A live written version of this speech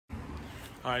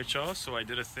Alright y'all, so I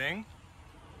did a thing,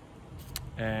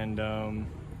 and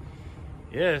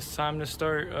yeah, it's time to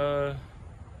start the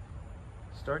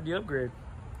upgrade.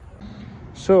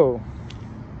 So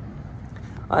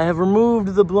I have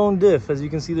removed the blown diff. As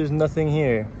you can see, there's nothing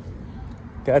here.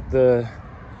 Got the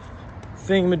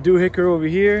thingamadoohicker over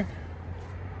here.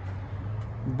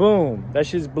 Boom, that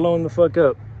shit's blown the fuck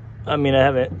up. I mean,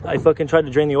 I fucking tried to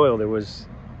drain the oil, there was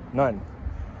none.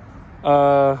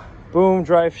 Boom,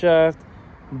 drive shaft.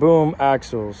 Boom,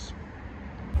 axles.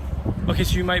 Okay,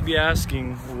 so you might be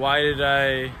asking, why did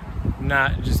I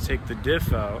not just take the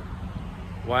diff out?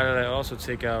 Why did I also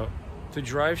take out the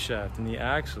drive shaft and the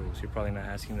axles? You're probably not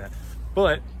asking that.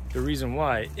 But the reason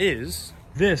why is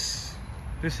this.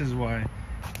 This is why.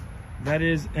 That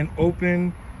is an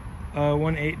open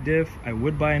 1.8 diff. I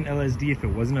would buy an LSD if it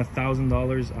wasn't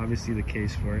 $1,000, obviously the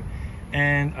case for it.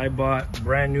 And I bought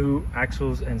brand new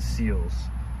axles and seals.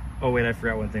 Oh wait, I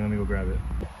forgot one thing, let me go grab it.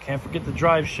 Can't forget the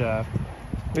drive shaft.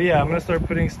 But yeah, I'm gonna start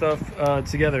putting stuff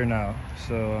together now.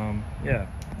 So yeah,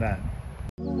 that.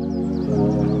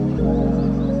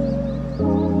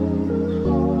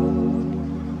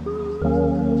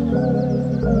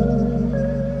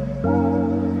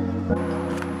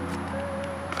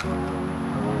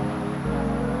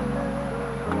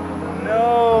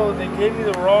 No, they gave me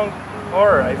the wrong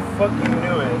part. I fucking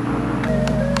knew it.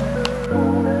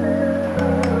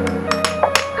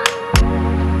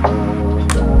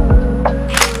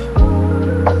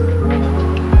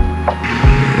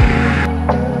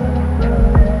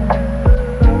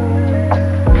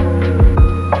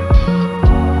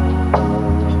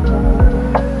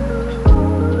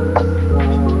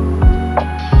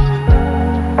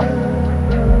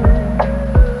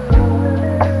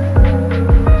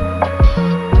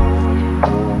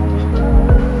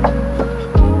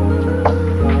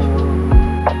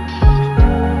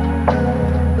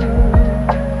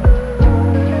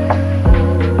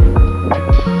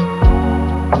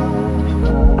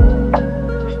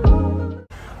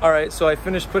 Alright, so I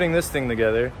finished putting this thing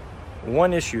together.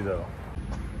 One issue though.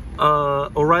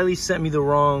 O'Reilly sent me the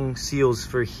wrong seals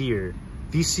for here.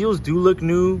 These seals do look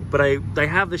new, but I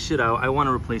have the shit out. I want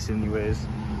to replace it anyways.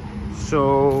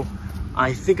 So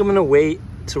I think I'm gonna wait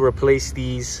to replace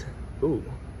these. Ooh.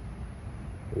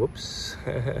 Whoops.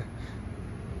 I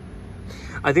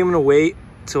think I'm gonna wait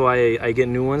till I get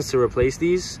new ones to replace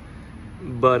these.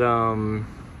 But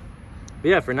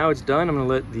yeah, for now it's done. I'm gonna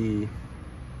let the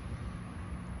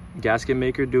gasket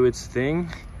maker do its thing,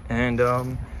 and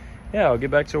yeah, I'll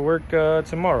get back to work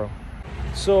tomorrow.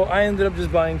 So I ended up just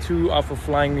buying two off of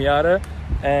Flying Miata,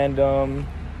 and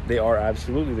they are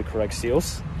absolutely the correct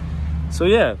seals. So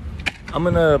yeah, I'm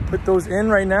gonna put those in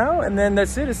right now, and then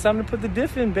that's it. It's time to put the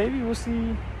diff in, baby. We'll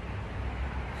see.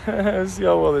 See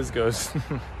how well this goes.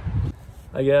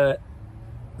 I got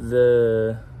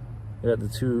the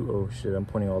two, oh shit, I'm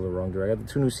pointing all the wrong direction. I got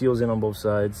the two new seals in on both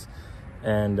sides,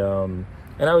 and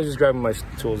I was just grabbing my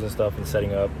tools and stuff and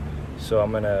setting up. So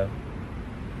I'm gonna,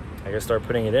 I guess, start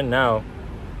putting it in now.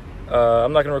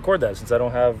 I'm not gonna record that since I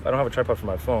don't have a tripod for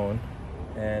my phone,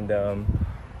 and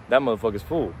that motherfucker's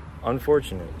full.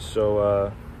 Unfortunate.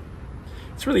 So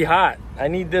it's really hot. I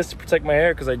need this to protect my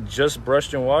hair because I just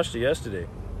brushed and washed it yesterday.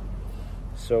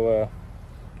 So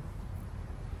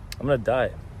I'm gonna dye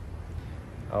it.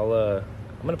 I'm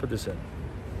gonna put this in.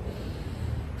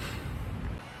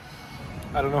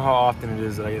 I don't know how often it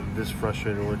is that I get this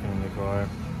frustrated working in the car.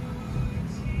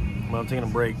 When I'm taking a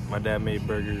break, my dad made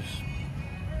burgers.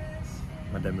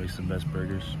 My dad makes the best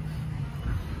burgers.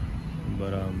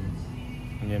 But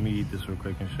yeah, let me eat this real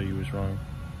quick and show you what's wrong.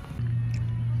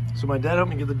 So my dad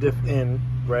helped me get the diff in,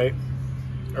 right?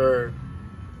 Or,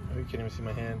 you can't even see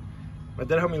my hand. My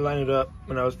dad helped me line it up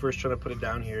when I was first trying to put it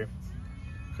down here,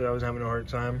 because I was having a hard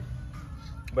time.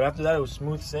 But after that, it was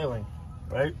smooth sailing,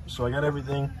 right? So I got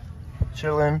everything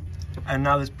chilling, and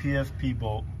now this PFP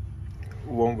bolt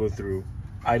won't go through.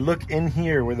 I look in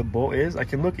here where the bolt is. I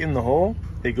can look in the hole.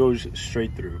 It goes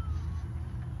straight through.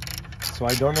 So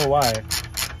I don't know why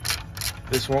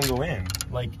this won't go in.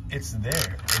 Like, it's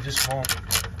there. It just won't.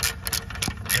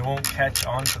 It won't catch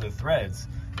onto the threads.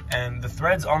 And the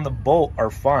threads on the bolt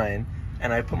are fine.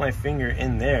 And I put my finger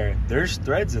in there. There's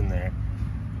threads in there.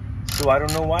 So I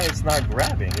don't know why it's not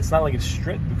grabbing. It's not like it's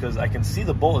stripped, because I can see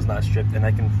the bolt is not stripped, and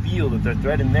I can feel that the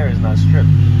thread in there is not stripped.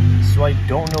 So I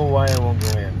don't know why it won't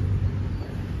go in.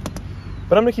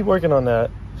 But I'm gonna keep working on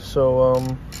that. So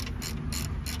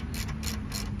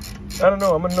I don't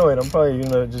know, I'm annoyed. I'm probably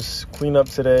gonna just clean up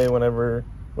today whether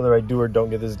I do or don't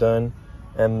get this done,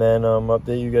 and then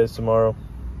update you guys tomorrow.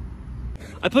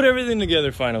 I put everything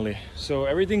together finally. So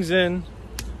everything's in.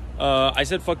 I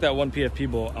said fuck that one PFP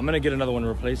bolt. I'm gonna get another one to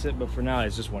replace it, but for now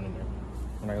it's just one in there.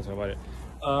 I'm not gonna talk about it.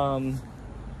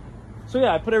 So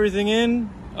yeah, I put everything in,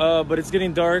 but it's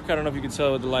getting dark. I don't know if you can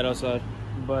tell with the light outside,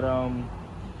 but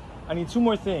I need 2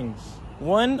 more things.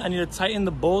 One, I need to tighten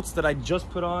the bolts that I just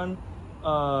put on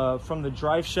from the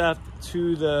drive shaft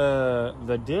to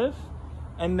the diff,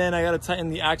 and then I gotta tighten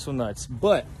the axle nuts.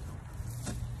 But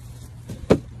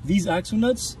these axle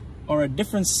nuts are a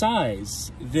different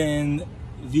size than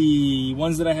the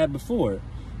ones that I had before.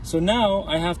 So now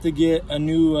I have to get a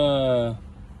new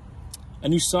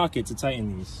socket to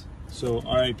tighten these. So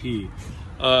RIP.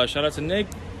 Shout out to Nick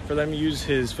for letting me use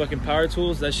his fucking power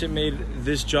tools. That shit made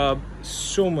this job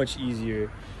so much easier.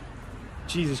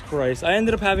 Jesus Christ. I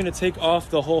ended up having to take off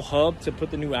the whole hub to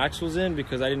put the new axles in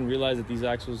because I didn't realize that these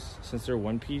axles, since they're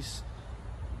one piece,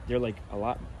 they're like a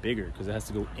lot bigger because it has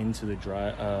to go into the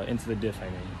diff, I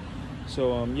mean.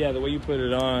 So yeah, the way you put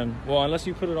it on, well, unless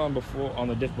you put it on before on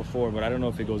the diff before, but I don't know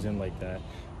if it goes in like that.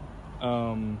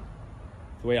 The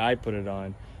way I put it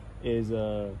on is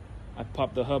I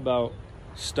popped the hub out,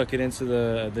 stuck it into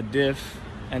the diff,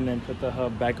 and then put the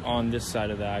hub back on this side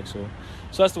of the axle.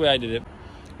 So that's the way I did it.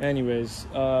 Anyways,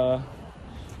 yeah,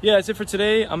 that's it for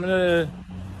today. I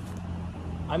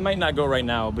might not go right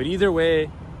now, but either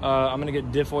way, I'm gonna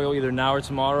get diff oil either now or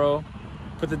tomorrow,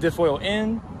 put the diff oil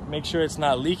in, make sure it's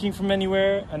not leaking from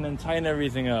anywhere, and then tighten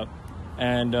everything up.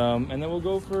 And then we'll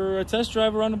go for a test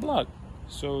drive around the block.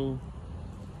 So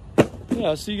yeah,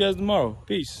 I'll see you guys tomorrow.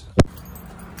 Peace.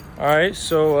 All right,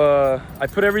 so I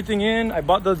put everything in. I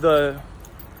bought the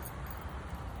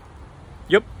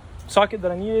socket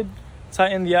that I needed,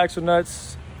 tightened the axle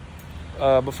nuts.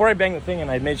 Before I banged the thing in,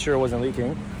 I made sure it wasn't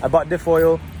leaking. I bought diff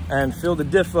oil and filled the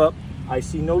diff up. I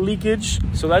see no leakage,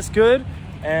 so that's good.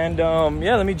 And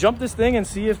yeah, let me jump this thing and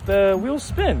see if the wheels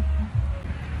spin.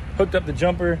 Hooked up the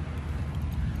jumper.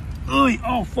 Oy,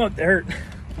 oh fuck, that hurt.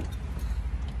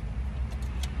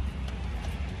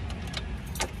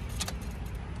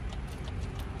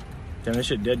 Damn, this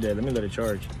shit dead. Let me let it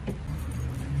charge.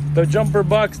 The jumper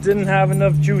box didn't have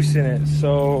enough juice in it,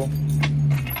 so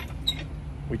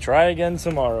we try again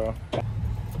tomorrow.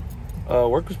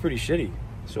 Work was pretty shitty,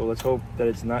 so let's hope that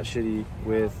it's not shitty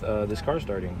with this car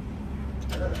starting.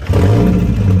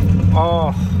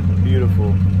 Oh,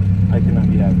 beautiful. I cannot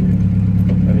be happier.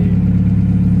 I mean,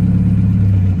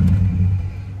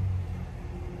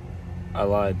 I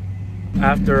lied.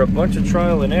 After a bunch of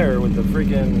trial and error with the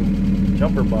freaking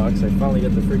jumper box, I finally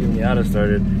got the freaking Miata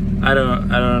started. I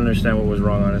don't understand what was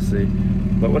wrong, honestly,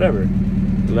 but whatever.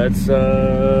 Let's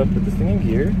put this thing in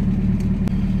gear.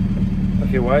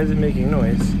 Okay, why is it making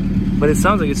noise? But it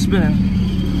sounds like it's spinning.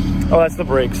 Oh, that's the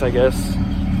brakes, I guess.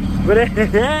 But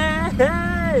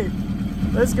hey,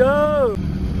 let's go.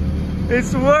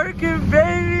 It's working,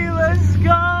 baby. Let's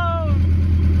go.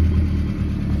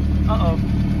 Uh-oh.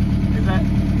 Is that?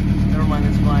 Never mind,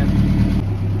 it's fine.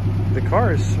 The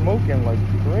car is smoking like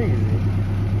crazy.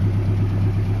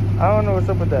 I don't know what's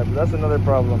up with that, but that's another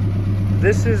problem.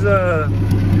 This is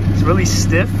it's really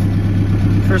stiff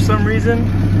for some reason.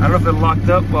 I don't know if it locked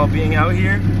up while being out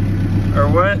here or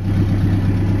what.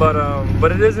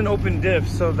 But it is an open diff,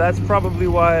 so that's probably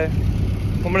why.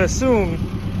 I'm gonna assume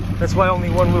that's why only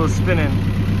one wheel is spinning.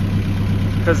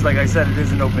 Because like I said, it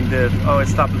is an open diff. Oh, it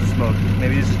stopped with the smoke.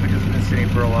 Maybe it's just because it's been sitting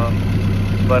for a while.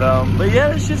 But yeah,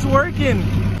 this shit's working.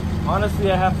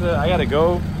 Honestly, I gotta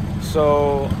go.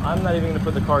 So I'm not even gonna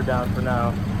put the car down for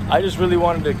now. I just really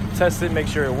wanted to test it, make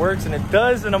sure it works, and it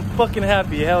does, and I'm fucking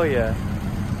happy, hell yeah.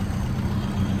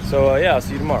 So yeah, I'll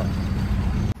see you tomorrow.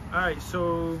 All right,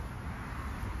 so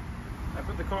I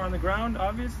put the car on the ground,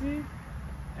 obviously,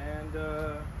 and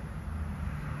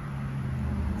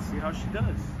see how she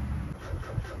does.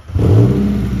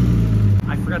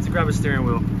 I forgot to grab a steering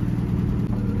wheel.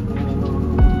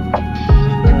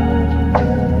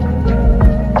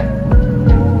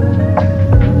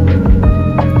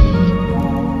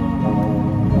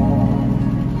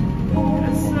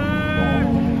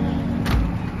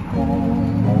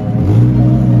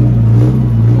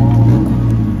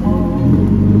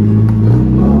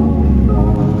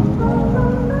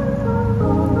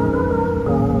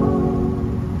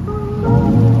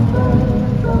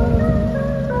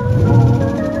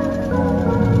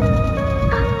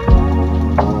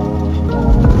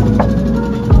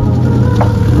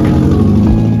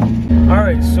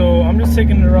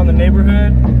 Taking it around the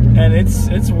neighborhood, and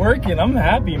it's working. I'm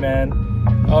happy, man.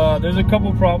 There's a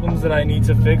couple problems that I need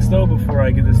to fix though before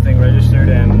I get this thing registered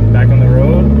and back on the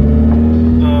road.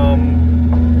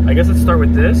 I guess let's start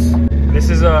with this. This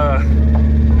is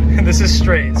this is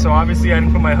straight, so obviously I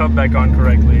didn't put my hub back on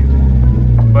correctly.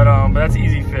 But that's an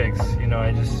easy fix. You know,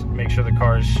 I just make sure the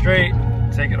car is straight,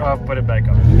 take it off, put it back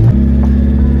on.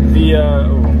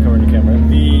 Oh, I'm covering the camera.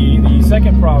 The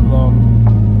second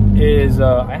problem is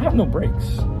I have no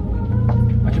brakes.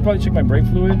 I should probably check my brake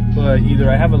fluid, but either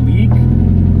I have a leak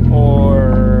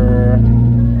or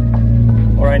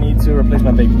I need to replace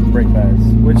my brake pads,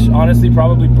 which honestly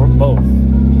probably both.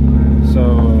 So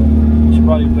I should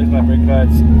probably replace my brake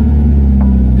pads,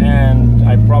 and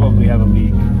I probably have a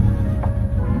leak.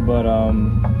 But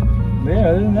yeah,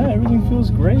 other than that, everything feels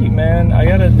great, man. I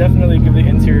gotta definitely give the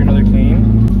interior another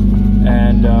clean.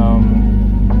 And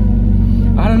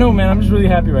I don't know, man, I'm just really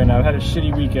happy right now. I've had a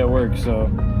shitty week at work, so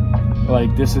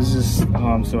like this is just, oh,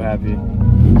 I'm so happy.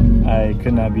 I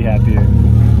could not be happier.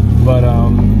 But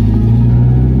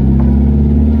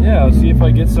yeah, I'll see if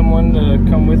I get someone to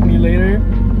come with me later,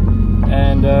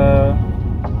 and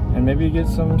maybe get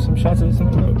some shots of this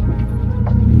on the road.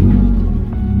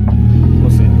 We'll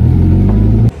see.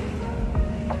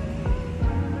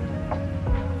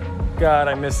 God,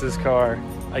 I miss this car.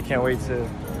 I can't wait to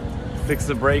fix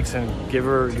the brakes and give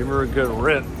her a good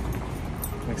rip.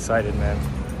 I'm excited, man.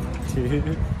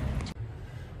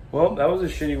 Well, that was a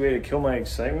shitty way to kill my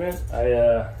excitement.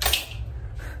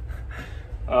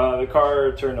 The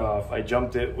car turned off. I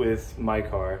jumped it with my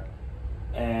car,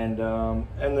 and then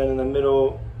in the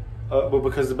middle, well,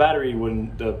 because the battery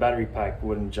pack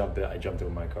wouldn't jump it, I jumped it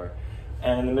with my car.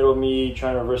 And in the middle of me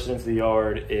trying to reverse it into the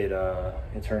yard, it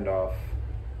turned off.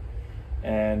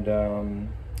 And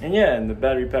yeah, and the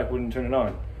battery pack wouldn't turn it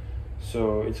on.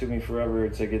 So it took me forever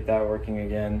to get that working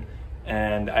again.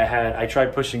 And I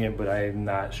tried pushing it, but I'm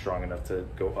not strong enough to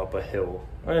go up a hill.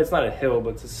 Well, it's not a hill,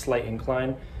 but it's a slight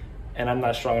incline. And I'm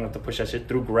not strong enough to push that shit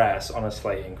through grass on a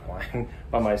slight incline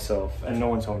by myself. And no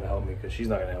one's home to help me because she's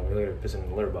not gonna help me. They're pissing in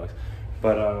the litter box.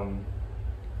 But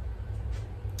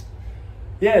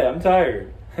yeah, I'm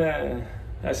tired.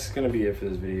 That's gonna be it for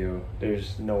this video.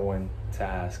 There's no one to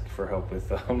ask for help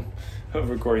with of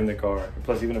recording the car.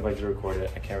 Plus, even if I do record it,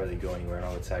 I can't really go anywhere, and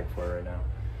I'll tag for it right now.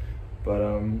 But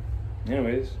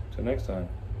anyways, till next time,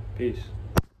 peace.